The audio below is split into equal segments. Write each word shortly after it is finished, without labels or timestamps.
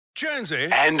Jonesy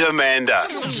and Amanda.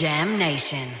 Jam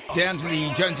Nation. Down to the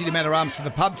Jonesy and Amanda Arms for the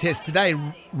pub test today.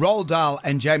 Roald Dahl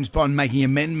and James Bond making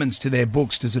amendments to their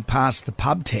books. Does it pass the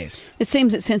pub test? It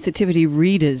seems that sensitivity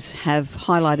readers have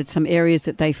highlighted some areas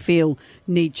that they feel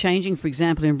need changing. For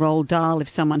example, in Roald Dahl, if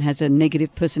someone has a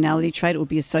negative personality trait, it would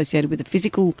be associated with a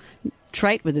physical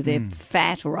trait, whether they're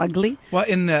fat or ugly. Well,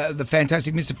 in the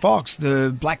Fantastic Mr. Fox,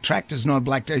 the black tractor's not a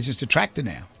black tractor, it's just a tractor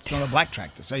now. It's not a black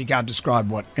tractor, so you can't describe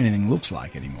what anything looks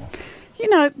like anymore. You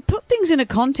know, put things in a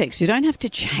context. You don't have to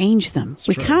change them.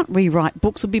 We can't rewrite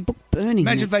books. It'll be book burning.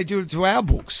 Imagine if they do it to our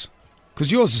books.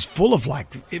 Because yours is full of,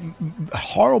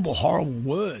 horrible, horrible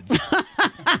words.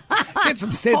 Get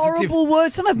some sensitive... Horrible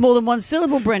words. Some have more than one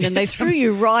syllable, Brendan. They threw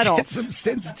you right off. Get some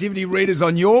sensitivity readers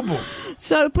on your book.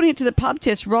 So, putting it to the pub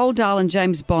test, Roald Dahl and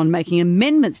James Bond making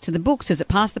amendments to the books. Does it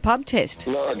pass the pub test?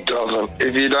 No, it doesn't.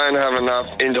 If you don't have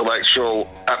enough intellectual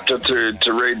aptitude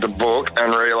to read the book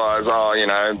and realise,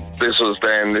 this was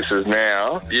then, this is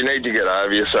now, you need to get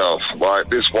over yourself. Like,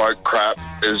 this woke crap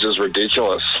is just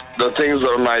ridiculous. The things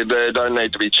that are made there don't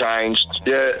need to be changed.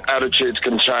 Yeah, attitudes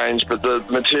can change, but the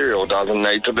material doesn't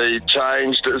need to be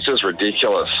changed. It's just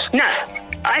ridiculous. No,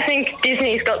 I think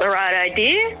Disney's got the right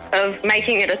idea of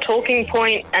making it a talking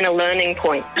point and a learning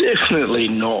point. Definitely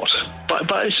not. But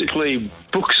basically,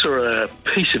 books are a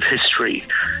piece of history.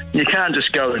 You can't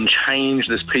just go and change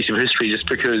this piece of history just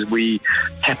because we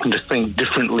happen to think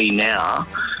differently now.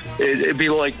 It'd be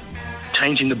like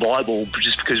changing the Bible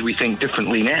just because we think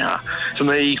differently now. For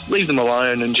me, leave them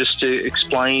alone and just to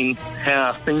explain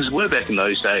how things were back in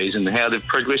those days and how they've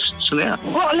progressed to now.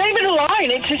 Well, leave it alone.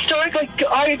 It's historically,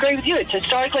 I agree with you, it's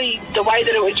historically the way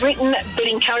that it was written that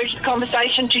encouraged the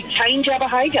conversation to change our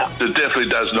behaviour. It definitely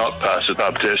does not pass the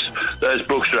pub test. Those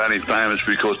books are only famous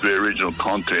because of their original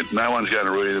content. No one's going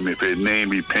to read them if they're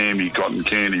namby-pamby, cotton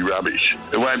candy rubbish.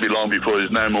 It won't be long before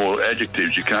there's no more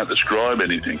adjectives. You can't describe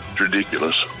anything. It's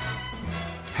ridiculous.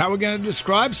 How are we going to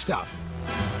describe stuff?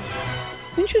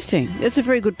 Interesting. That's a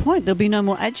very good point. There'll be no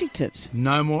more adjectives.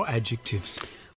 No more adjectives.